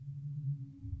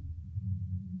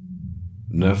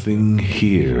Nothing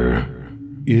here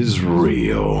is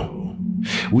real.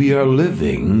 We are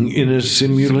living in a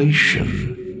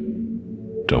simulation.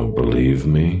 Don't believe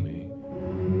me?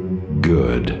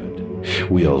 Good.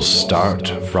 We'll start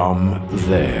from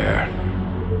there.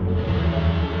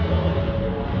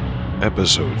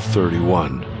 Episode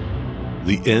 31.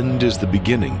 The end is the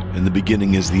beginning, and the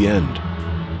beginning is the end.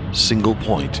 Single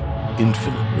point,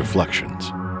 infinite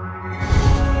reflections.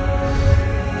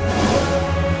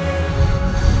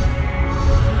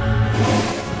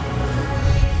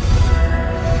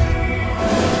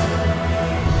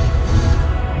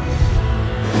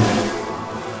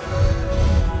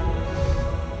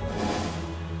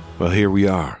 Well, here we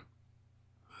are,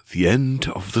 the end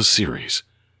of the series.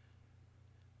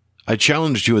 I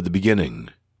challenged you at the beginning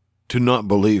to not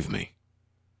believe me,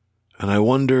 and I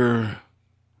wonder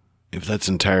if that's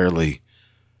entirely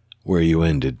where you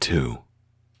ended too.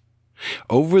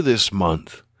 Over this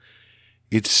month,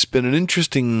 it's been an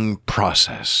interesting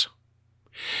process.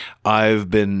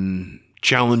 I've been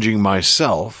challenging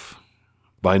myself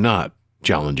by not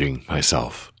challenging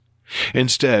myself.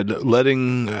 Instead,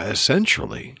 letting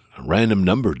essentially a random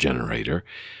number generator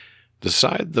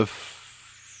decide the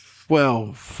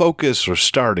focus or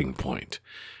starting point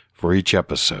for each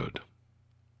episode.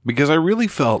 Because I really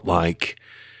felt like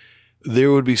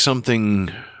there would be something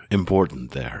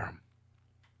important there.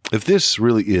 If this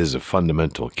really is a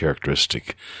fundamental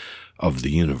characteristic of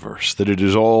the universe, that it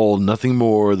is all nothing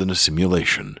more than a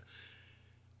simulation,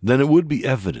 then it would be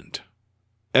evident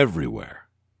everywhere.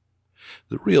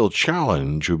 The real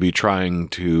challenge would be trying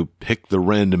to pick the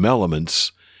random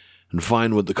elements and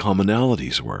find what the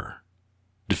commonalities were,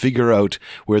 to figure out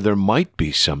where there might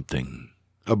be something,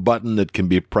 a button that can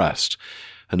be pressed,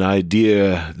 an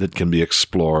idea that can be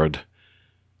explored,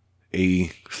 a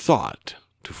thought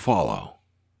to follow.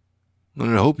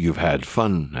 And I hope you've had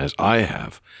fun, as I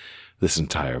have, this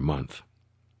entire month.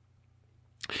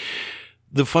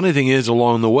 The funny thing is,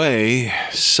 along the way,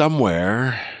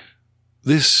 somewhere,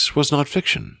 this was not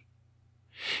fiction.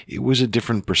 It was a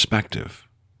different perspective,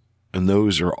 and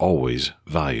those are always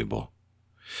valuable.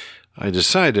 I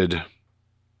decided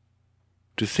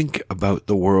to think about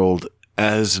the world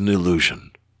as an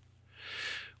illusion,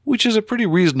 which is a pretty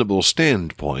reasonable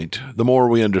standpoint. The more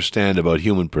we understand about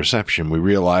human perception, we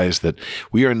realize that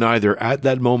we are neither at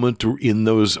that moment or in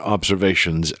those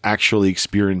observations actually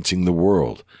experiencing the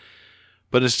world,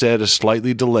 but instead a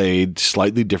slightly delayed,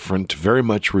 slightly different, very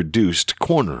much reduced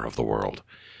corner of the world,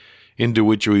 into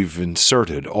which we've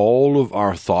inserted all of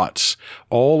our thoughts,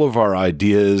 all of our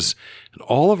ideas, and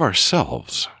all of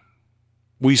ourselves.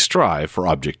 We strive for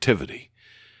objectivity,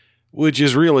 which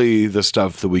is really the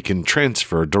stuff that we can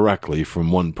transfer directly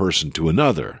from one person to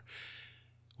another,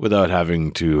 without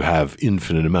having to have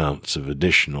infinite amounts of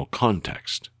additional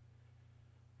context.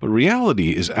 But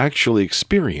reality is actually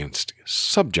experienced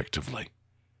subjectively.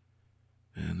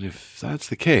 And if that's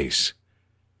the case,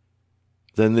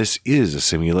 then this is a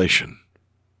simulation.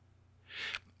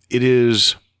 It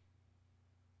is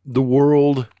the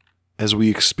world as we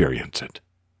experience it.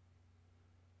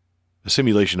 A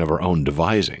simulation of our own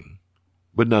devising,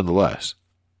 but nonetheless,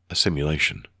 a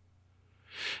simulation.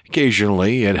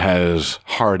 Occasionally, it has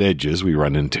hard edges we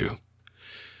run into,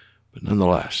 but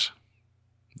nonetheless,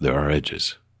 there are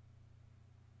edges.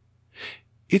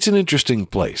 It's an interesting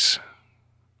place.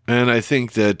 And I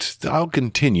think that I'll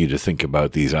continue to think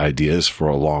about these ideas for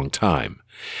a long time.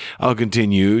 I'll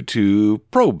continue to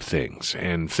probe things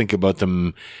and think about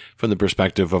them from the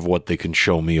perspective of what they can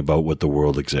show me about what the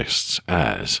world exists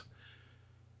as.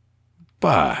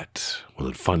 But will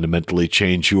it fundamentally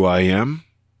change who I am?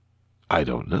 I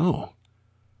don't know.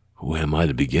 Who am I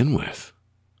to begin with?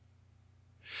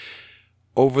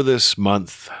 Over this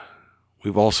month,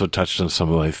 we've also touched on some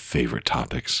of my favorite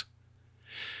topics.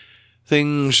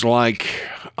 Things like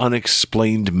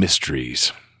unexplained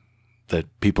mysteries that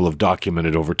people have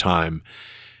documented over time,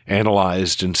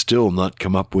 analyzed, and still not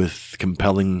come up with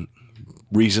compelling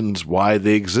reasons why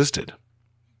they existed,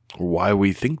 or why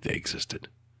we think they existed.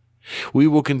 We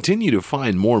will continue to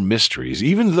find more mysteries,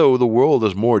 even though the world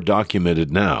is more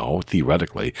documented now,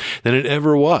 theoretically, than it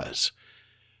ever was.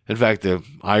 In fact, the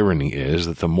irony is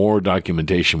that the more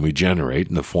documentation we generate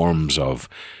in the forms of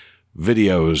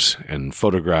videos and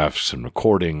photographs and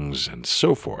recordings and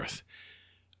so forth,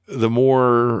 the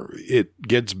more it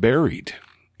gets buried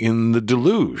in the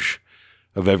deluge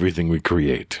of everything we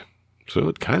create. So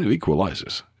it kind of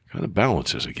equalizes, kind of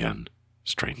balances again,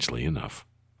 strangely enough.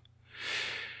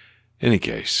 Any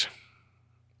case,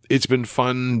 it's been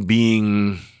fun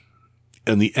being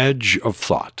on the edge of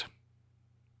thought.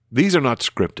 These are not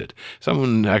scripted.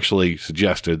 Someone actually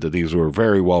suggested that these were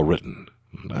very well written.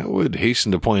 I would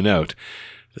hasten to point out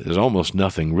that there's almost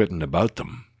nothing written about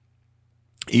them.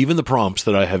 Even the prompts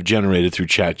that I have generated through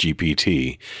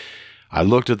ChatGPT, I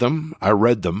looked at them, I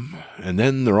read them, and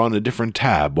then they're on a different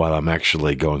tab while I'm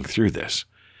actually going through this.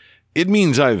 It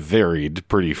means I've varied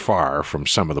pretty far from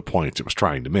some of the points it was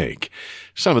trying to make.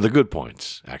 Some of the good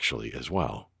points, actually, as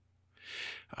well.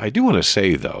 I do want to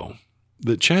say, though,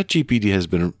 that ChatGPT has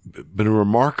been a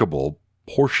remarkable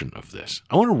portion of this.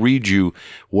 I want to read you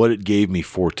what it gave me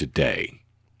for today.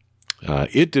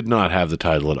 It did not have the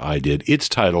title that I did. Its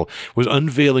title was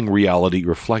Unveiling Reality,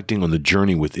 Reflecting on the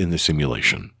Journey Within the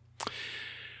Simulation.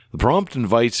 The prompt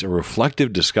invites a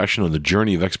reflective discussion on the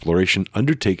journey of exploration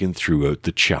undertaken throughout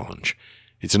the challenge.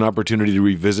 It's an opportunity to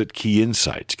revisit key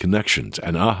insights, connections,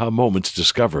 and aha moments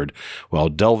discovered while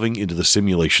delving into the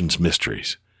simulation's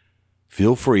mysteries.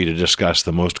 Feel free to discuss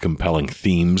the most compelling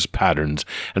themes, patterns,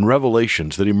 and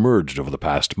revelations that emerged over the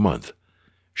past month.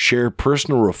 Share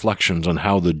personal reflections on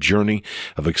how the journey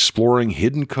of exploring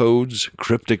hidden codes,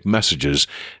 cryptic messages,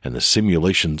 and the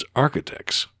simulation's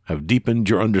architects have deepened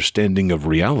your understanding of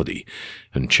reality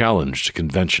and challenged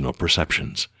conventional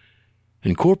perceptions.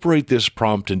 Incorporate this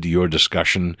prompt into your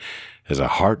discussion as a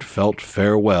heartfelt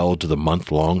farewell to the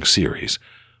month-long series,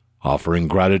 offering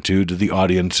gratitude to the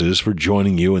audiences for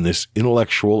joining you in this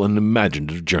intellectual and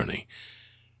imaginative journey.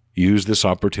 Use this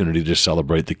opportunity to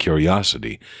celebrate the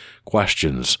curiosity,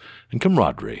 questions, and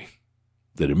camaraderie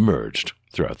that emerged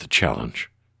throughout the challenge.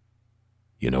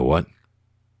 You know what?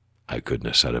 I couldn't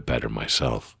have said it better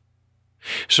myself.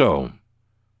 So,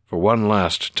 for one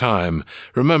last time,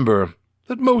 remember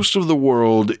that most of the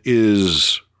world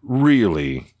is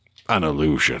really an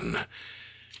illusion,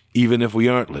 even if we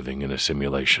aren't living in a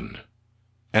simulation.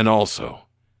 And also,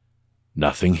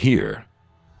 nothing here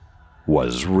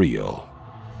was real.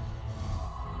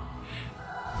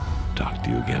 Talk to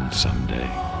you again someday.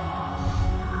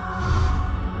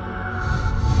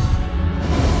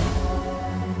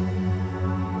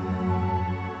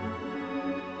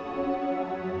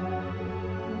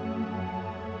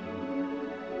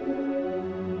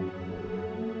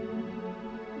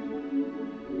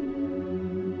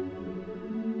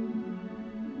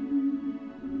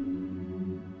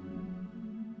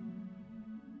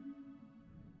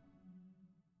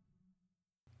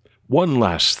 One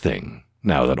last thing,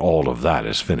 now that all of that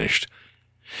is finished.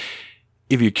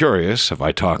 If you're curious if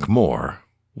I talk more,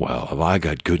 well, have I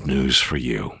got good news for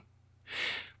you.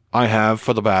 I have,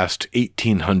 for the past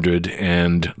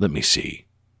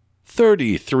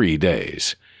 33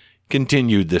 days,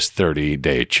 continued this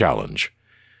 30-day challenge.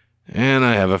 And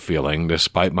I have a feeling,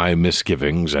 despite my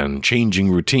misgivings and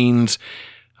changing routines,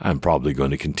 I'm probably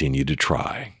going to continue to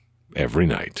try every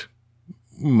night.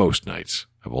 Most nights.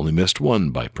 I've only missed one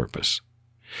by purpose.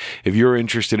 If you're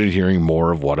interested in hearing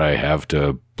more of what I have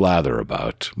to blather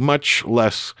about, much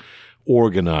less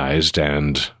organized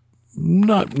and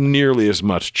not nearly as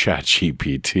much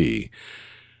ChatGPT,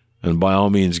 then by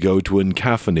all means go to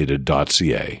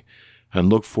encaffeinated.ca and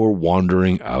look for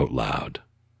Wandering Out Loud.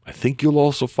 I think you'll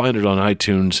also find it on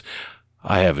iTunes.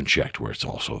 I haven't checked where it's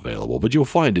also available, but you'll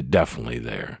find it definitely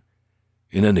there.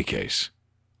 In any case,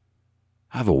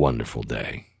 have a wonderful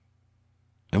day.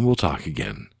 And we'll talk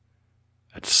again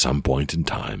at some point in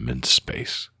time and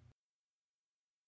space.